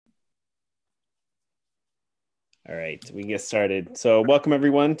All right, we can get started. So, welcome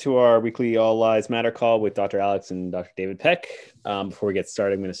everyone to our weekly All Lives Matter call with Dr. Alex and Dr. David Peck. Before we get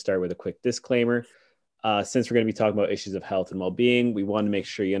started, I'm going to start with a quick disclaimer. Since we're going to be talking about issues of health and well-being, we want to make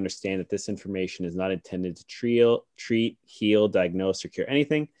sure you understand that this information is not intended to treat, heal, diagnose, or cure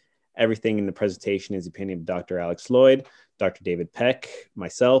anything. Everything in the presentation is the opinion of Dr. Alex Lloyd, Dr. David Peck,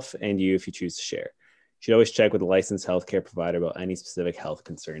 myself, and you if you choose to share. You should always check with a licensed healthcare provider about any specific health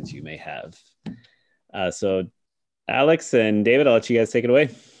concerns you may have. So Alex and David, I'll let you guys take it away.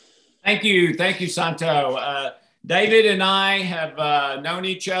 Thank you. Thank you, Santo. David and I have known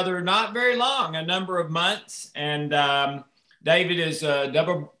each other not very long, a number of months. And David is a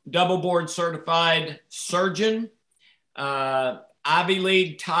double board certified surgeon, Ivy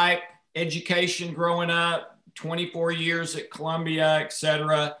League type education growing up, 24 years at Columbia, et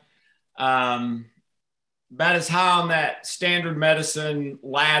cetera. About as high on that standard medicine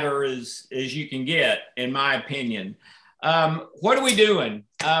ladder as you can get, in my opinion. What are we doing?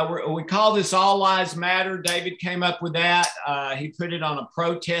 We call this All Lives Matter. David came up with that. He put it on a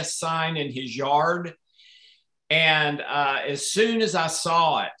protest sign in his yard. And as soon as I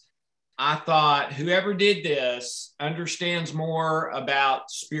saw it, I thought, whoever did this understands more about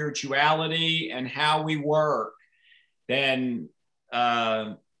spirituality and how we work than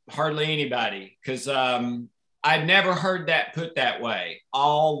hardly anybody, because I'd never heard that put that way.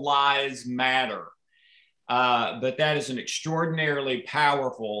 All lives matter. But that is an extraordinarily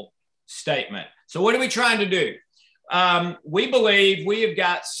powerful statement. So what are we trying to do? We believe we have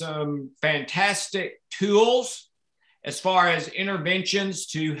got some fantastic tools as far as interventions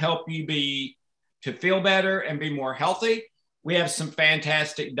to help you to feel better and be more healthy. We have some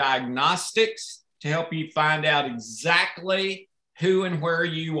fantastic diagnostics to help you find out exactly who and where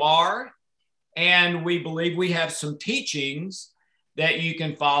you are. And we believe we have some teachings that you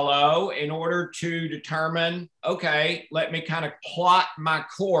can follow in order to determine, okay, let me kind of plot my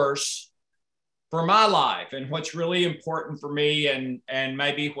course for my life and what's really important for me and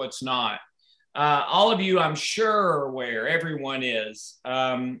maybe what's not. All of you, I'm sure, are aware, everyone is,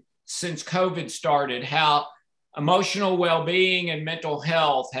 since COVID started, how emotional well-being and mental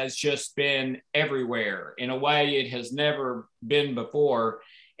health has just been everywhere in a way it has never been before,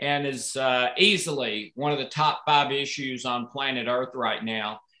 and is easily one of the top 5 issues on planet Earth right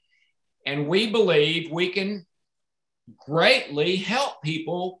now. And we believe we can greatly help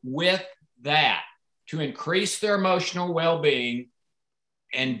people with that, to increase their emotional well-being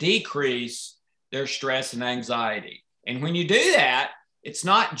and decrease their stress and anxiety. And when you do that, it's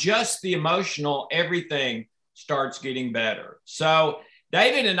not just the emotional, everything starts getting better. So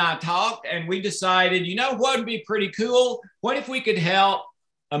David and I talked and we decided, you know what would be pretty cool? What if we could help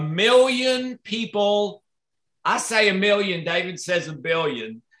 1 million people? I say 1 million, David says 1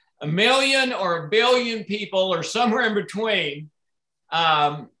 billion. 1 million or 1 billion people, or somewhere in between.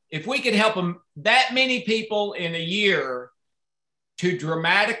 If we could help them, that many people in a year, to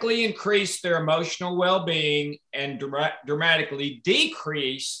dramatically increase their emotional well-being and dramatically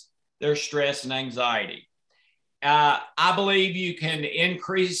decrease their stress and anxiety. I believe you can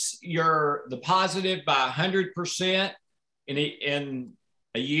increase the positive by 100% in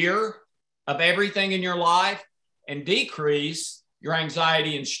a year of everything in your life, and decrease your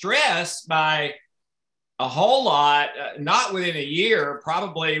anxiety and stress by a whole lot, not within a year,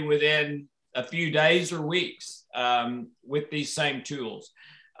 probably within a few days or weeks, with these same tools.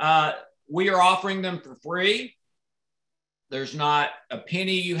 We are offering them for free. There's not a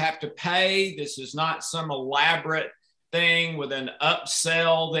penny you have to pay. This is not some elaborate thing with an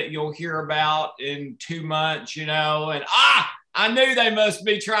upsell that you'll hear about in 2 months, and I knew they must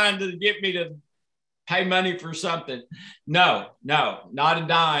be trying to get me to pay money for something. No, not a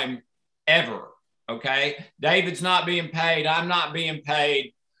dime ever. Okay. David's not being paid. I'm not being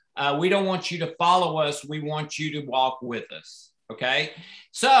paid. We don't want you to follow us. We want you to walk with us. Okay.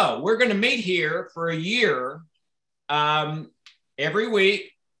 So we're going to meet here for a year, every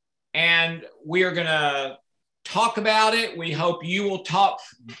week, and we are going to talk about it. We hope you will talk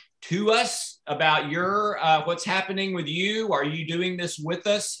to us about your what's happening with you. Are you doing this with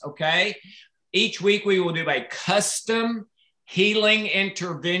us? Okay. Each week we will do a custom healing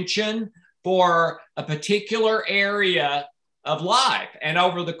intervention for a particular area of life. And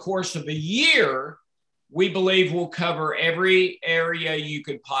over the course of a year, we believe we'll cover every area you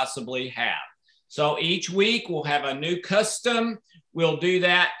could possibly have. So each week we'll have a new custom. We'll do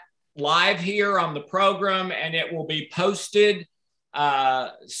that live here on the program, and it will be posted.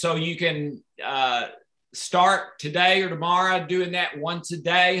 So you can start today or tomorrow doing that once a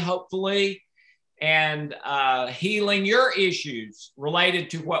day, hopefully, and healing your issues related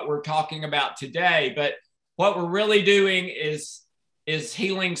to what we're talking about today. But What we're really doing is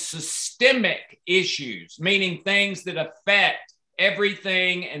healing systemic issues, meaning things that affect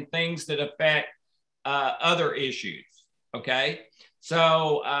everything and things that affect other issues. Okay,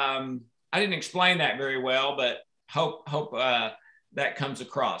 so I didn't explain that very well, but hope that comes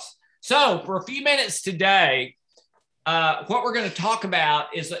across. So for a few minutes today, what we're going to talk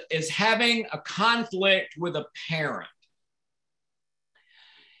about is having a conflict with a parent.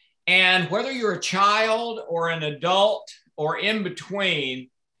 And whether you're a child or an adult or in between,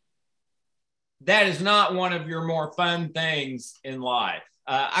 that is not one of your more fun things in life.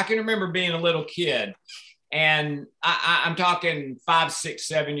 I can remember being a little kid, and I'm talking 5, 6,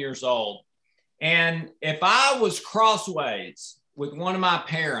 7 years old. And if I was crossways with one of my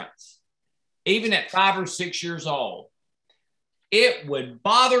parents, even at 5 or 6 years old, it would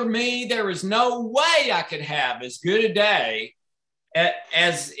bother me. There is no way I could have as good a day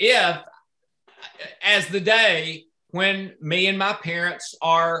as the day when me and my parents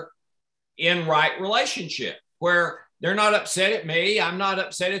are in right relationship, where they're not upset at me, I'm not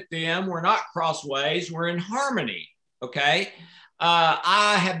upset at them, we're not crossways, we're in harmony. Okay.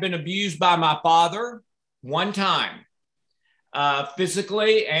 I have been abused by my father one time,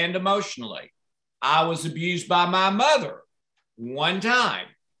 physically and emotionally. I was abused by my mother one time,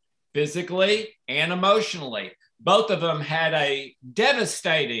 physically and emotionally. Both of them had a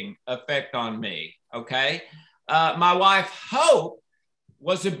devastating effect on me. Okay. My wife, Hope,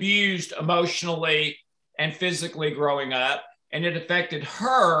 was abused emotionally and physically growing up, and it affected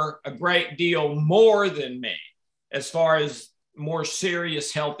her a great deal more than me as far as more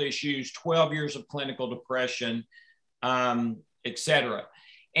serious health issues, 12 years of clinical depression, etc.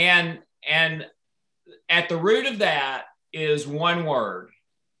 And at the root of that is one word,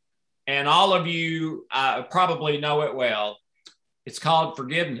 and all of you probably know it well. It's called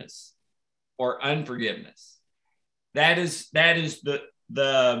forgiveness or unforgiveness. That is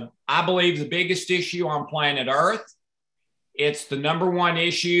the I believe the biggest issue on planet Earth. It's the number one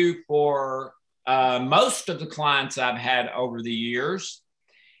issue for most of the clients I've had over the years,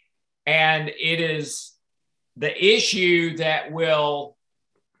 and it is the issue that will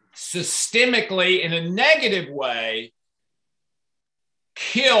systemically, in a negative way,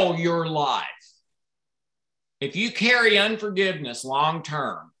 kill your life. If you carry unforgiveness long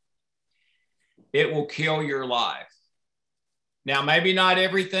term, it will kill your life. Now, maybe not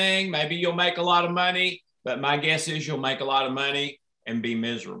everything, maybe you'll make a lot of money, but my guess is you'll make a lot of money and be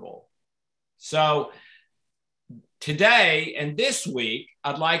miserable. So today and this week,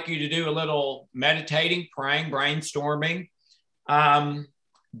 I'd like you to do a little meditating, praying, brainstorming.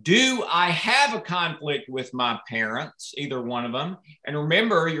 Do I have a conflict with my parents, either one of them? And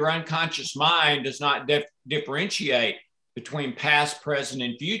remember, your unconscious mind does not differentiate between past, present,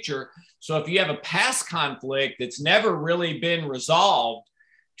 and future. So if you have a past conflict that's never really been resolved,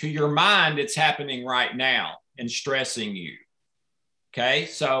 to your mind, it's happening right now and stressing you. Okay,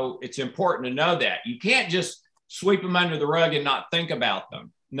 so it's important to know that. You can't just sweep them under the rug and not think about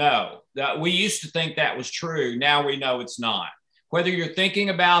them. No, we used to think that was true. Now we know it's not. Whether you're thinking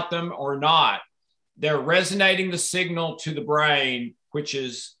about them or not, they're resonating the signal to the brain, which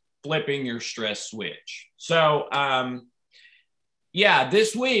is flipping your stress switch. So,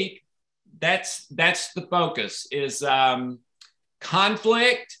 this week, that's the focus is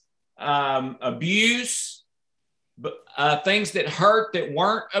conflict, abuse, things that hurt that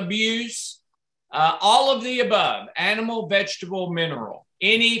weren't abuse, all of the above, animal, vegetable, mineral,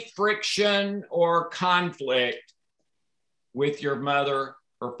 any friction or conflict with your mother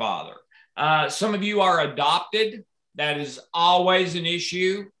or father. Some of you are adopted. That is always an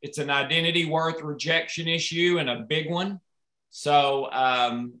issue. It's an identity worth rejection issue and a big one. So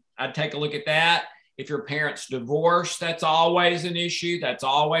I'd take a look at that. If your parents divorced, that's always an issue. That's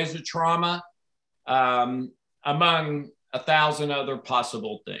always a trauma, among 1,000 other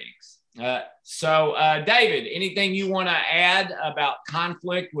possible things. So David, anything you want to add about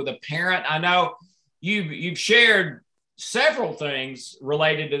conflict with a parent? I know you've shared several things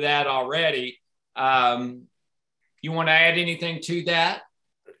related to that already. You want to add anything to that?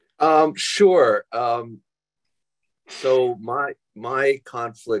 Sure. So my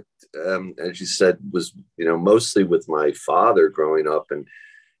conflict, as you said, was mostly with my father growing up, and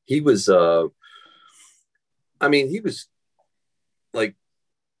he was, he was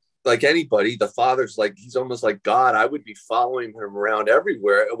like anybody. The father's like, he's almost like God. I would be following him around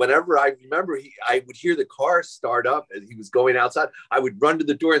everywhere. Whenever I remember, I would hear the car start up and he was going outside. I would run to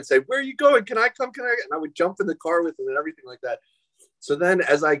the door and say, "Where are you going? Can I come? Can I?" And I would jump in the car with him and everything like that. So then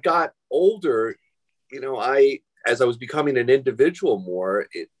as I got older, as I was becoming an individual more,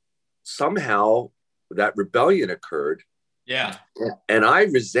 it somehow that rebellion occurred. Yeah. And I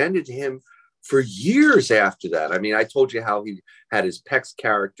resented him for years after that. I mean, I told you how he had his Peck's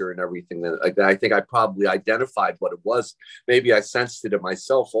character and everything like that. I think I probably identified what it was. Maybe I sensed it in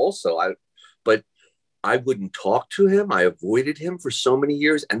myself also. But I wouldn't talk to him. I avoided him for so many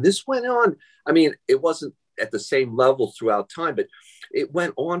years. And this went on. I mean, it wasn't at the same level throughout time, but it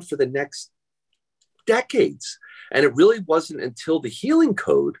went on for the next decades. And it really wasn't until the Healing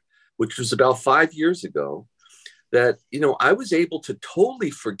Code, which was about 5 years ago, that, I was able to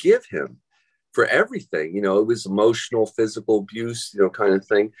totally forgive him for everything. It was emotional, physical abuse, kind of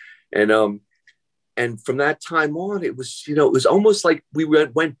thing. And from that time on, it was, it was almost like we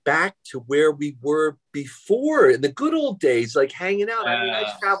went back to where we were before in the good old days, like hanging out. I mean,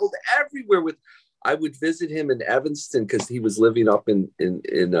 I traveled everywhere I would visit him in Evanston because he was living up in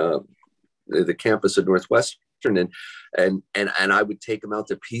the campus of Northwestern, and I would take him out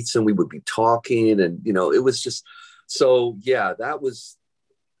to pizza and we would be talking, and it was just so, yeah, that was,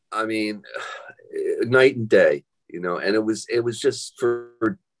 I mean, night and day, and it was just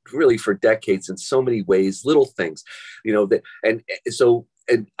for decades in so many ways, little things,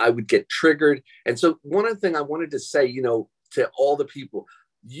 and I would get triggered. And so one of the things I wanted to say, to all the people,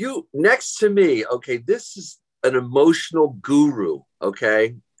 you next to me, okay, this is an emotional guru,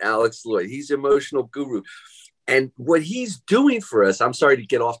 okay, Alex Lloyd, he's an emotional guru. And what he's doing for us, I'm sorry to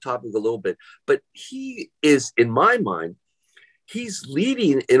get off topic a little bit, but he is, in my mind, he's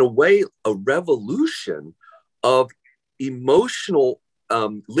leading, in a way, a revolution of emotional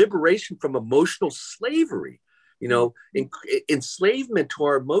liberation from emotional slavery, enslavement to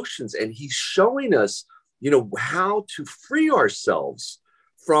our emotions. And he's showing us, how to free ourselves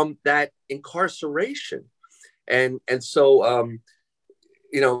from that incarceration. And so,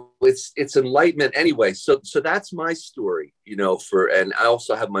 it's enlightenment anyway. So that's my story, and I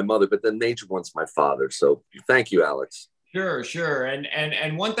also have my mother, but the major one's my father. So thank you, Alex. Sure.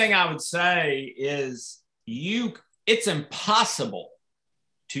 And one thing I would say is it's impossible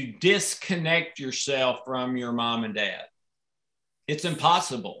to disconnect yourself from your mom and dad. It's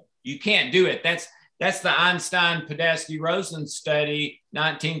impossible. You can't do it. That's the Einstein-Podesky-Rosen study,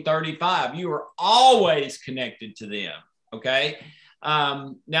 1935. You are always connected to them. Okay.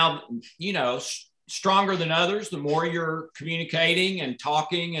 Now, stronger than others, the more you're communicating and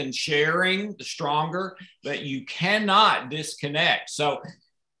talking and sharing, the stronger, but you cannot disconnect. So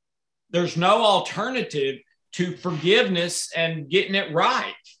there's no alternative to forgiveness and getting it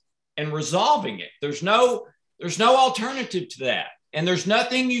right and resolving it. There's no alternative to that. And there's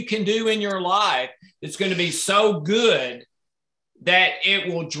nothing you can do in your life that's going to be so good that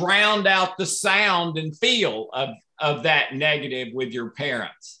it will drown out the sound and feel of that negative with your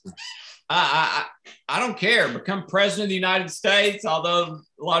parents. I don't care. Become president of the United States, although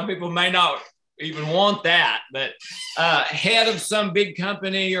a lot of people may not even want that, but head of some big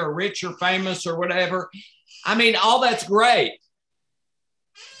company or rich or famous or whatever. I mean, all that's great.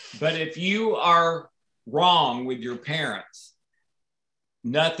 But if you are wrong with your parents,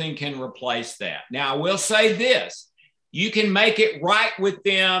 nothing can replace that. Now, I will say this. You can make it right with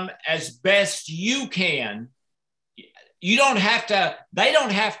them as best you can. They don't have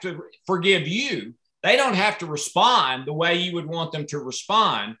to forgive you. They don't have to respond the way you would want them to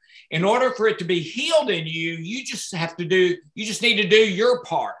respond. In order for it to be healed in you, you just need to do your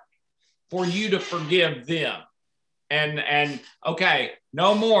part for you to forgive them. And okay,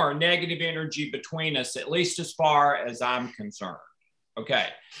 no more negative energy between us, at least as far as I'm concerned. Okay.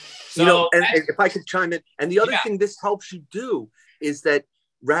 So, and if I could chime in, and the other thing this helps you do is that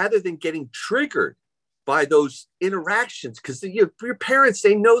rather than getting triggered by those interactions, because your parents,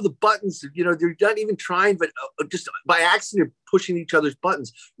 they know the buttons, they're not even trying, but just by accident pushing each other's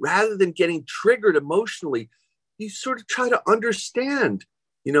buttons, rather than getting triggered emotionally, you sort of try to understand,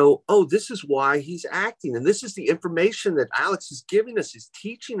 oh, this is why he's acting. And this is the information that Alex is giving us, is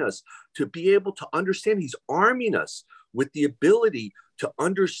teaching us to be able to understand. He's arming us with the ability to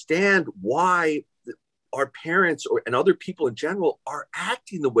understand why our parents and other people in general are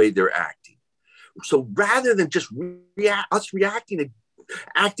acting the way they're acting. So rather than just reacting and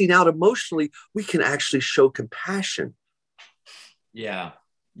acting out emotionally, we can actually show compassion. Yeah.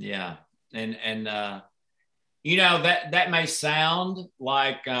 And that may sound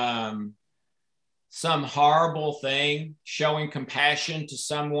like some horrible thing, showing compassion to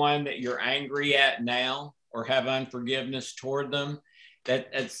someone that you're angry at now or have unforgiveness toward them.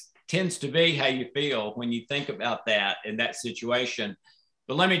 That tends to be how you feel when you think about that in that situation.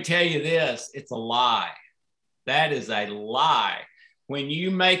 But let me tell you this, it's a lie. That is a lie. When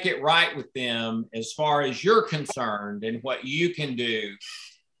you make it right with them, as far as you're concerned and what you can do,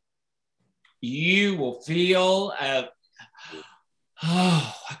 you will feel,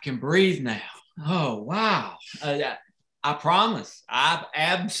 oh, I can breathe now. Oh, wow. I promise. I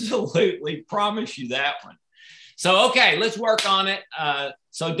absolutely promise you that one. So, okay, let's work on it.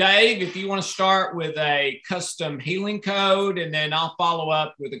 So, Dave, if you want to start with a custom healing code, and then I'll follow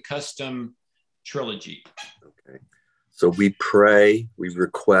up with a custom trilogy. Okay. So we pray, we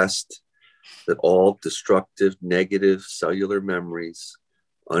request that all destructive, negative cellular memories,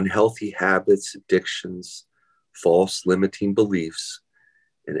 unhealthy habits, addictions, false limiting beliefs,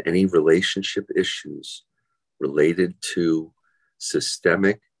 and any relationship issues related to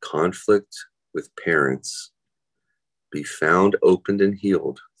systemic conflict with parents be found, opened, and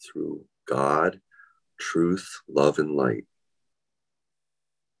healed through God, truth, love, and light.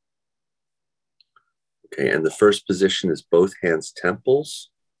 Okay, and the first position is both hands temples.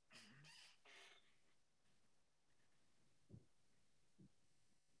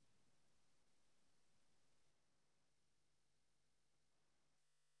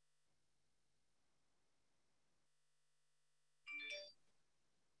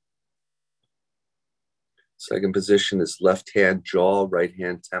 Second position is left hand jaw, right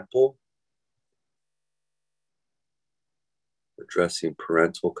hand temple. Addressing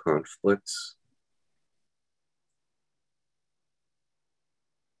parental conflicts.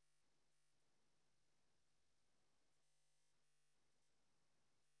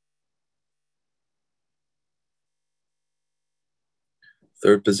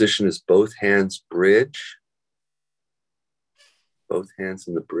 Third position is both hands bridge. Both hands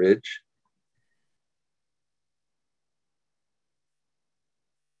in the bridge.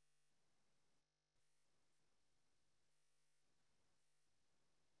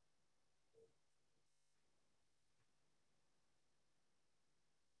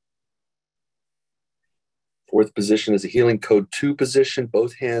 Fourth position is a healing code 2 position,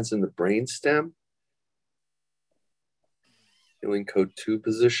 both hands in the brain stem. Healing code 2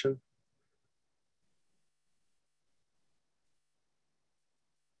 position.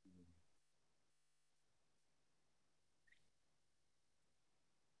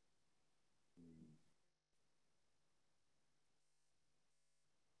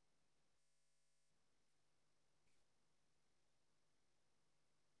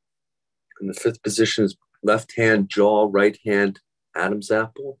 And the fifth position is left hand jaw, right hand Adam's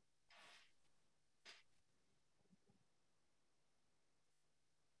apple.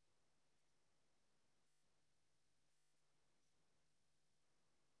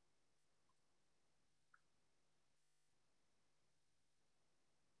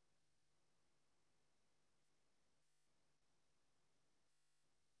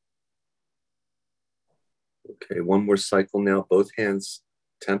 Okay, one more cycle now. Both hands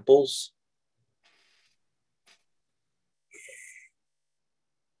temples.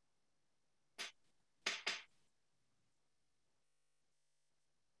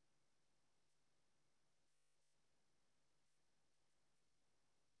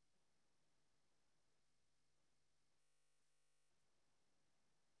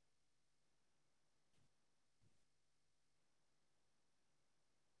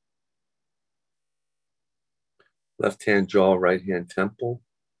 Left hand jaw, right hand temple.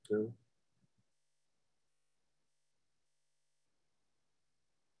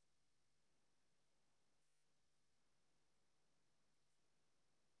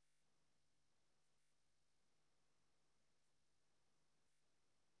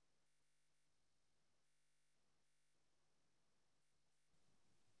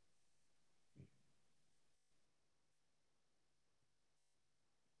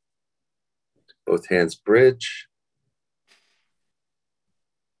 Both hands bridge.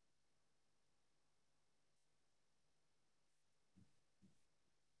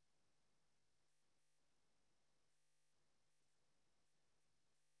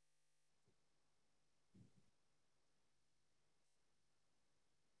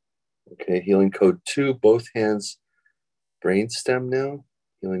 Okay, healing code 2, both hands brainstem now.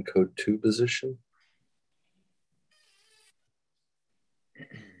 Healing code 2 position.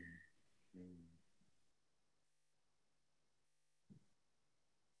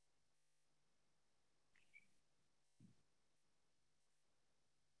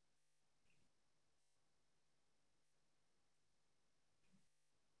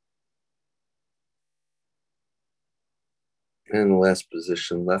 And the last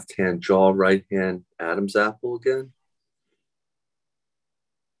position, left hand jaw, right hand Adam's apple again.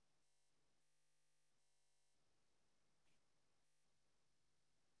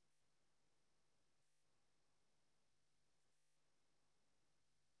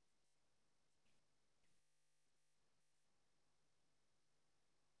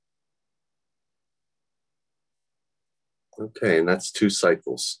 Okay, and that's 2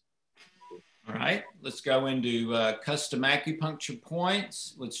 cycles. All right, let's go into custom acupuncture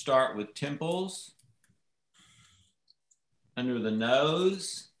points. Let's start with temples, under the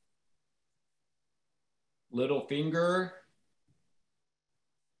nose, little finger,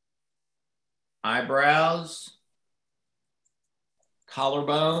 eyebrows,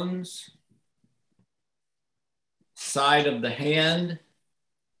 collarbones, side of the hand,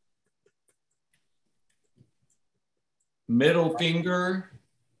 middle finger,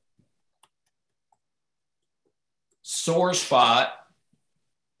 sore spot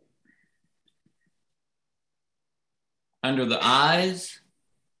under the eyes,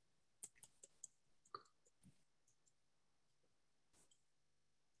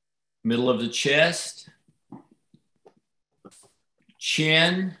 middle of the chest,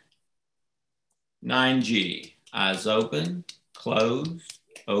 chin, 9G. Eyes open, closed,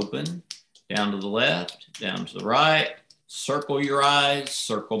 open, down to the left, down to the right. Circle your eyes,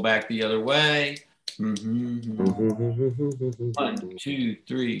 circle back the other way. 1, 2,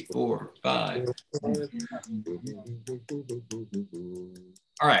 3, 4, 5.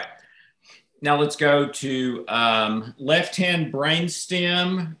 All right. Now let's go to left hand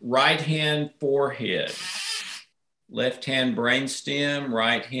brainstem, right hand forehead. Left hand brainstem,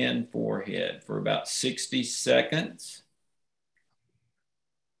 right hand forehead for about 60 seconds.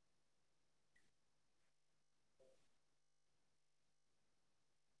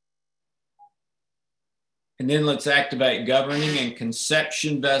 And then let's activate governing and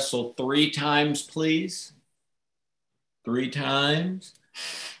conception vessel 3 times, please. 3 times.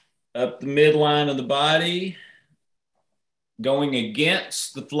 Up the midline of the body, going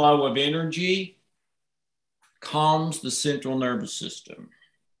against the flow of energy, calms the central nervous system.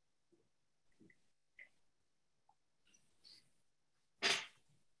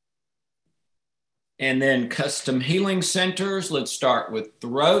 And then custom healing centers. Let's start with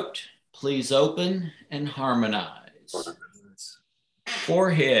throat. Please open and harmonize.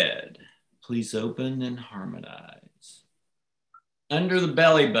 Forehead. Please open and harmonize. Under the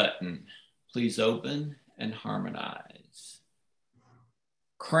belly button. Please open and harmonize.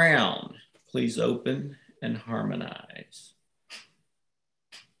 Crown. Please open and harmonize.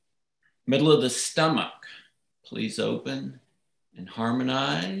 Middle of the stomach. Please open and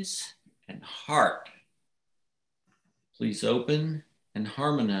harmonize. And heart. Please open and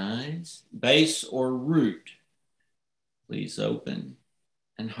harmonize. Base or root. Please open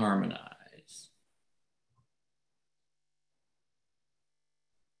and harmonize.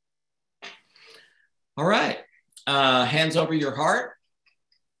 All right. Hands over your heart.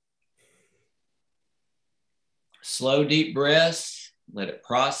 Slow, deep breaths. Let it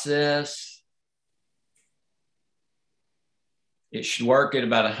process. It should work at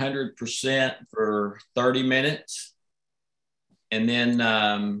about 100% for 30 minutes. And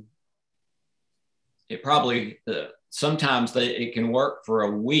then it probably, sometimes it can work for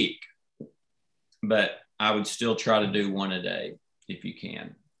a week, but I would still try to do 1 a day if you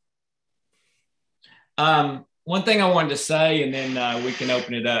can. One thing I wanted to say, and then we can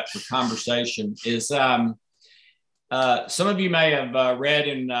open it up for conversation, is some of you may have read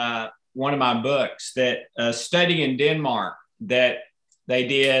in one of my books that a study in Denmark that they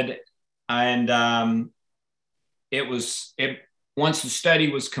did, and once the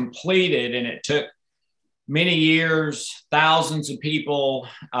study was completed, and it took many years, thousands of people,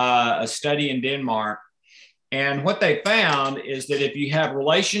 a study in Denmark, and what they found is that if you have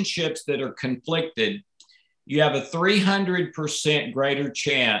relationships that are conflicted, you have a 300% greater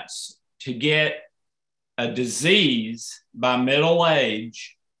chance to get a disease by middle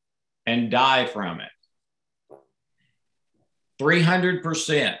age and die from it.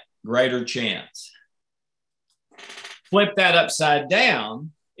 300% greater chance. Flip that upside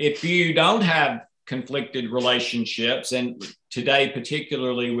down. If you don't have conflicted relationships, and today,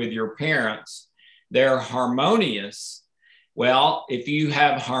 particularly with your parents, they're harmonious. Well, if you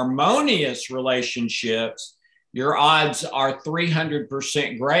have harmonious relationships, your odds are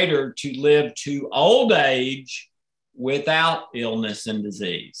 300% greater to live to old age without illness and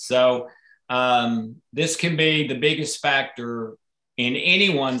disease. So this can be the biggest factor in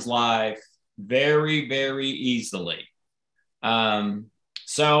anyone's life very, very easily.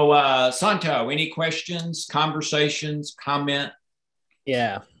 Santo, any questions, conversations, comment?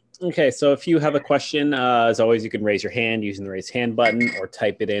 Yeah. Okay. So if you have a question, as always, you can raise your hand using the raise hand button or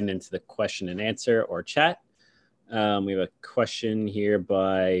type it into the question and answer or chat. We have a question here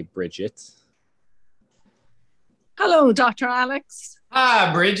by Bridget. Hello, Dr. Alex.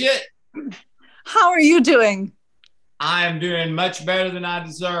 Hi, Bridget. How are you doing? I am doing much better than I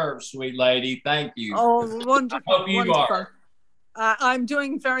deserve, sweet lady. Thank you. Oh, I wonderful, hope you wonderful. are. I'm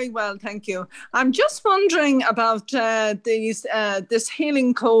doing very well, thank you. I'm just wondering about this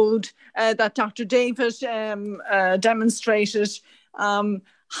healing code that Dr. David demonstrated.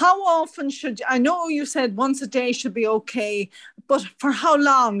 How often I know you said once a day should be okay, but for how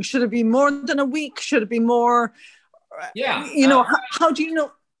long? Should it be more than a week? Should it be more? Yeah. How do you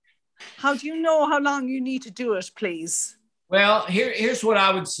know? How do you know how long you need to do it, please? Well, here's what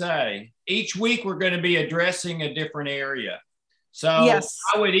I would say. Each week we're going to be addressing a different area. So yes.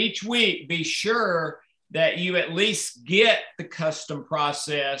 I would each week be sure that you at least get the custom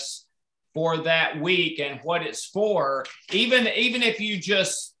process for that week and what it's for, even if you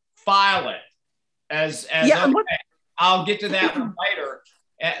just file it as yeah, okay. I'll get to that one later.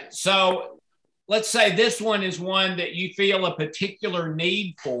 So let's say this one is one that you feel a particular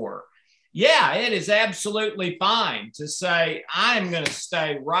need for. Yeah, it is absolutely fine to say, I'm going to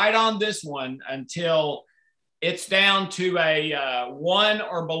stay right on this one until it's down to a 1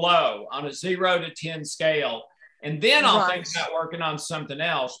 or below on a 0 to 10 scale. And then I'll think about working on something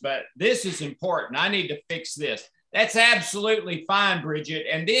else. But this is important. I need to fix this. That's absolutely fine, Bridget.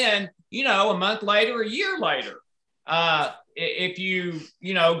 And then, a month later, a year later, if you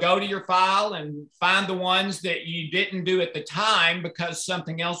go to your file and find the ones that you didn't do at the time because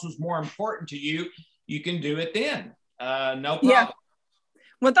something else was more important to you, you can do it then. No problem. Yeah.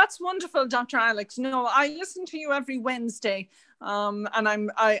 Well, that's wonderful, Dr. Alex. No, I listen to you every Wednesday, and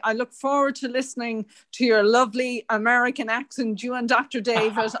I look forward to listening to your lovely American accent, you and Dr.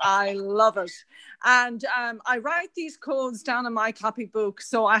 David. I love it. And I write these codes down in my copybook,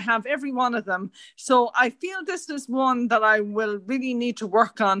 so I have every one of them. So I feel this is one that I will really need to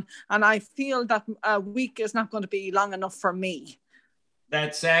work on, and I feel that a week is not going to be long enough for me.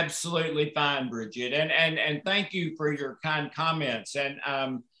 That's absolutely fine, Bridget. And thank you for your kind comments. And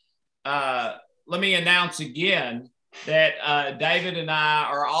let me announce again that David and I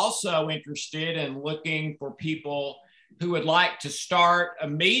are also interested in looking for people who would like to start a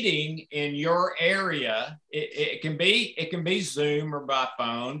meeting in your area. It can be Zoom or by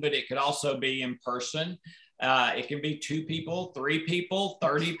phone, but it could also be in person. It can be 2 people, 3 people,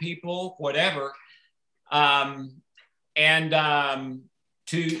 30 people, whatever.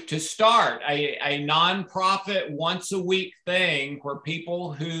 To start a nonprofit once a week thing where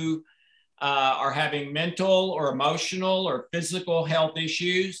people who are having mental or emotional or physical health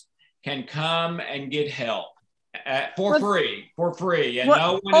issues can come and get help for free, and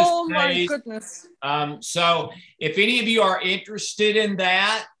no one is paid. My goodness. So if any of you are interested in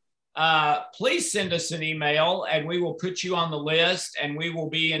that, please send us an email and we will put you on the list and we will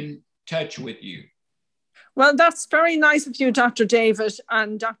be in touch with you. Well, that's very nice of you, Dr. David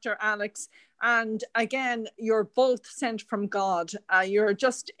and Dr. Alex. And again, you're both sent from God. You're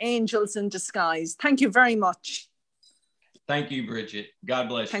just angels in disguise. Thank you very much. Thank you, Bridget. God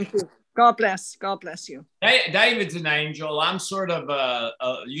bless you. Thank you. God bless. God bless you. David's an angel. I'm sort of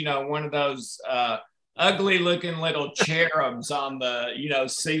one of those ugly looking little cherubs on the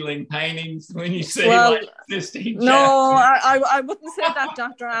ceiling paintings when you see Sistine Chapel. No, I wouldn't say that,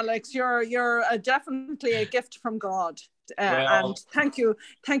 Dr. Alex. You're definitely a gift from God. And thank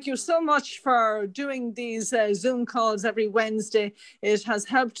you so much for doing these Zoom calls every Wednesday. It has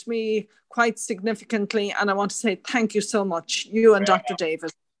helped me quite significantly, and I want to say thank you so much, you and Dr.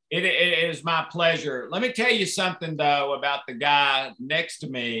 David. It is my pleasure. Let me tell you something though about the guy next to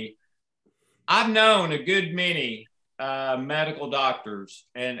me. I've known a good many medical doctors,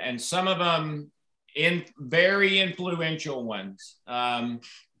 and some of them very influential ones.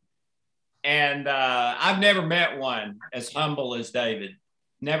 And I've never met one as humble as David.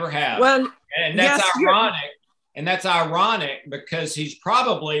 Never have. Well, and that's ironic. And that's ironic because he's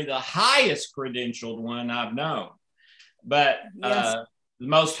probably the highest credentialed one I've known, but the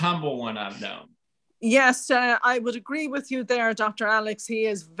most humble one I've known. Yes, I would agree with you there, Dr. Alex. He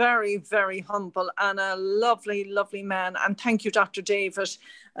is very, very humble and a lovely, lovely man. And thank you, Dr. David,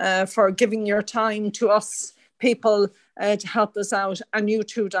 for giving your time to us people to help us out. And you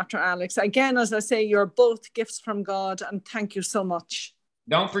too, Dr. Alex. Again, as I say, you're both gifts from God. And thank you so much.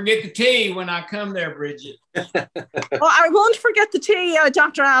 Don't forget the tea when I come there, Bridget. I won't forget the tea,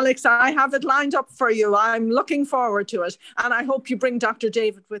 Dr. Alex. I have it lined up for you. I'm looking forward to it. And I hope you bring Dr.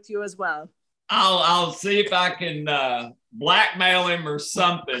 David with you as well. I'll see if I can blackmail him or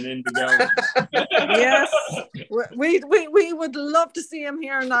something into going. Yes, we would love to see him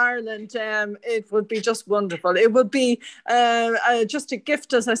here in Ireland. It would be just wonderful. It would be just a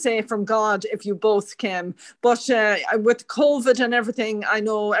gift, as I say, from God if you both came. But with COVID and everything, I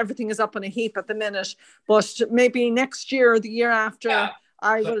know everything is up on a heap at the minute. But maybe next year or the year after. Yeah.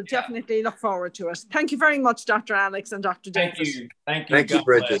 I will definitely look forward to it. Thank you very much, Dr. Alex and Dr. David. Thank you. Thank you,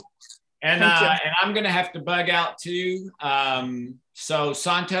 Bridget. And I'm going to have to bug out too. So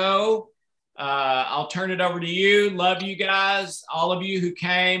Santo, I'll turn it over to you. Love you guys. All of you who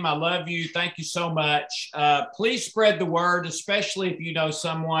came, I love you. Thank you so much. Please spread the word, especially if you know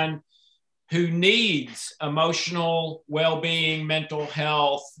someone who needs emotional well-being, mental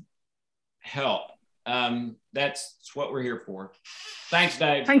health help. That's what we're here for. Thanks,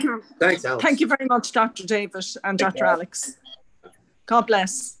 Dave. Thank you. Thanks, Alex. Thank you very much, Dr. David and Dr. Alex. God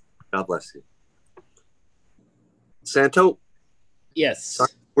bless. God bless you. Santo? Yes.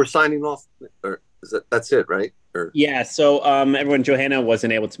 We're signing off. Or that's it, right? Or... Yeah. So everyone, Johanna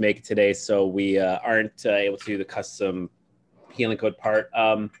wasn't able to make it today, so we aren't able to do the custom healing code part.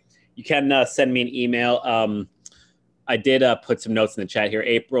 You can send me an email. I did put some notes in the chat here.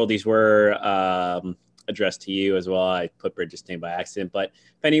 April, these were addressed to you as well. I put Bridget's name by accident. But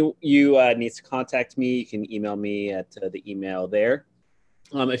if any of you needs to contact me, you can email me at the email there.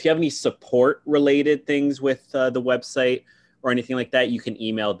 If you have any support-related things with the website or anything like that, you can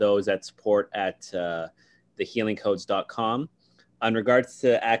email those at support@thehealingcodes.com. In regards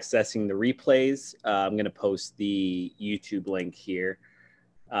to accessing the replays, I'm going to post the YouTube link here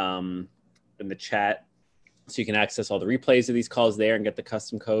in the chat, so you can access all the replays of these calls there and get the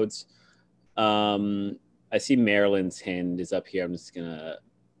custom codes. I see Marilyn's hand is up here. I'm just going to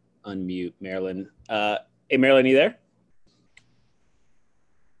unmute Marilyn. Hey, Marilyn, you there?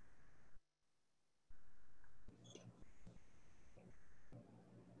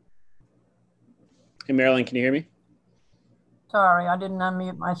 Hey, Marilyn, can you hear me? Sorry, I didn't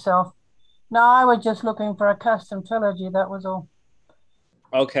unmute myself. No, I was just looking for a custom trilogy. That was all.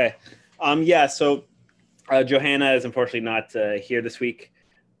 Okay. Yeah, so Johanna is unfortunately not here this week.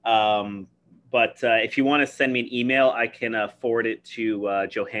 But if you want to send me an email, I can forward it to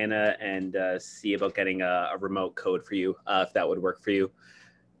Johanna and see about getting a remote code for you, if that would work for you.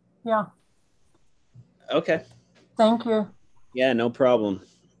 Yeah. Okay. Thank you. Yeah, no problem.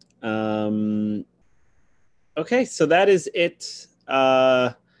 Okay, so that is it.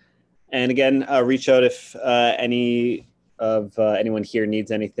 And again, reach out if anyone here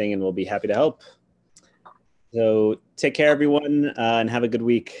needs anything, and we'll be happy to help. So take care, everyone, and have a good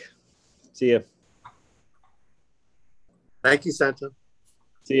week. See you. Thank you, Santa.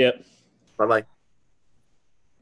 See ya. Bye-bye.